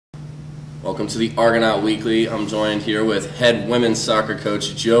Welcome to the Argonaut Weekly. I'm joined here with head women's soccer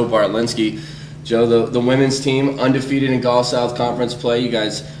coach Joe Bartlinski. Joe, the women's team undefeated in Gulf South Conference play. You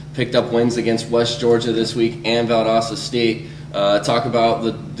guys picked up wins against West Georgia this week and Valdosta State. Talk about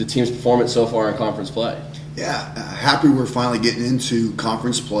the team's performance so far in conference play. Yeah, happy we're finally getting into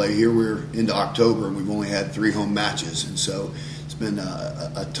conference play. Here we're into October and we've only had 3 home matches, and so it's been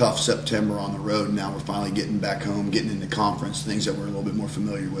a tough September on the road. And now we're finally getting back home, getting into conference, things that we're a little bit more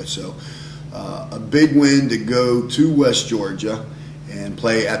familiar with. So a big win to go to West Georgia and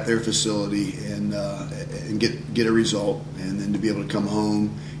play at their facility and get a result, and then to be able to come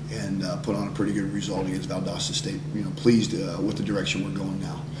home and put on a pretty good result against Valdosta State. Pleased with the direction we're going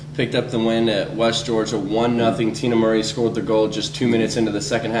now. Picked up the win at West Georgia, 1-0. Tina Murray scored the goal just 2 minutes into the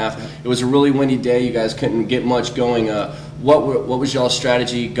second half. It was a really windy day. You guys couldn't get much going. What was y'all's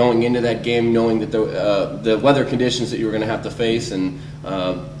strategy going into that game, knowing that the weather conditions that you were going to have to face, and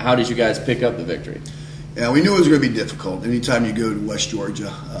how did you guys pick up the victory? Yeah, we knew it was going to be difficult. Anytime you go to West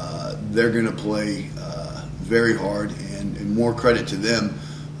Georgia, they're going to play very hard, and more credit to them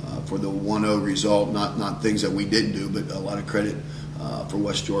for the 1-0 result. Not things that we didn't do, but a lot of credit for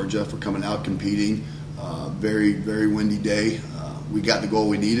West Georgia for coming out competing. Very, very windy day. We got the goal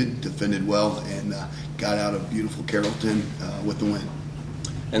we needed, defended well, and got out of beautiful Carrollton with the win.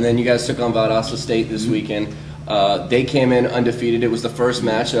 And then you guys took on Valdosta State this weekend. They came in undefeated. It was the first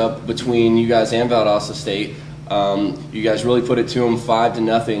matchup between you guys and Valdosta State. You guys really put it to them,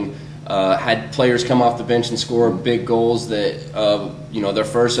 5-0. Had players come off the bench and score big goals that, their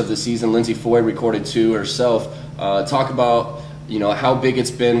first of the season. Lindsay Foy recorded 2 herself. Talk about how big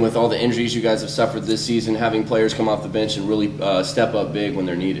it's been with all the injuries you guys have suffered this season, having players come off the bench and really step up big when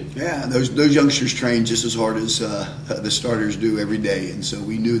they're needed. Yeah, those youngsters train just as hard as the starters do every day, and so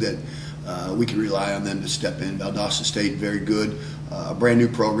we knew that we could rely on them to step in. Valdosta State, very good, brand new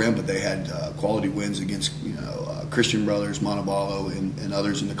program, but they had quality wins against Christian Brothers, Montevallo, and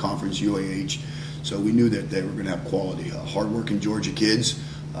others in the conference, UAH. So we knew that they were going to have quality, hardworking Georgia kids.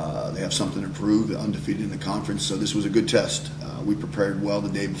 They have something to prove, undefeated in the conference, so this was a good test. We prepared well the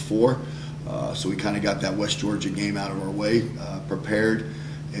day before, so we kind of got that West Georgia game out of our way, prepared,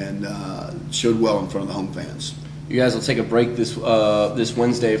 and showed well in front of the home fans. You guys will take a break this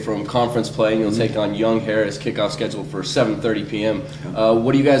Wednesday from conference play, and you'll take on Young Harris, kickoff scheduled for 7:30 p.m.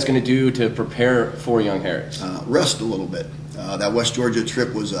 What are you guys going to do to prepare for Young Harris? Rest a little bit. That West Georgia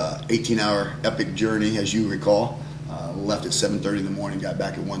trip was an 18-hour epic journey, as you recall. Left at 7:30 in the morning, got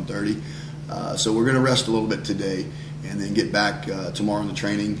back at 1:30. So we're going to rest a little bit today, and then get back tomorrow on the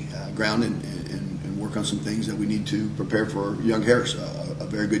training ground and work on some things that we need to prepare for Young Harris, a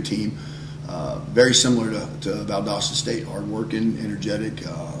very good team. Very similar to Valdosta State, hard-working, energetic.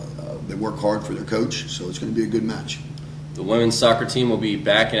 They work hard for their coach, so it's going to be a good match. The women's soccer team will be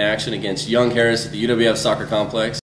back in action against Young Harris at the UWF Soccer Complex.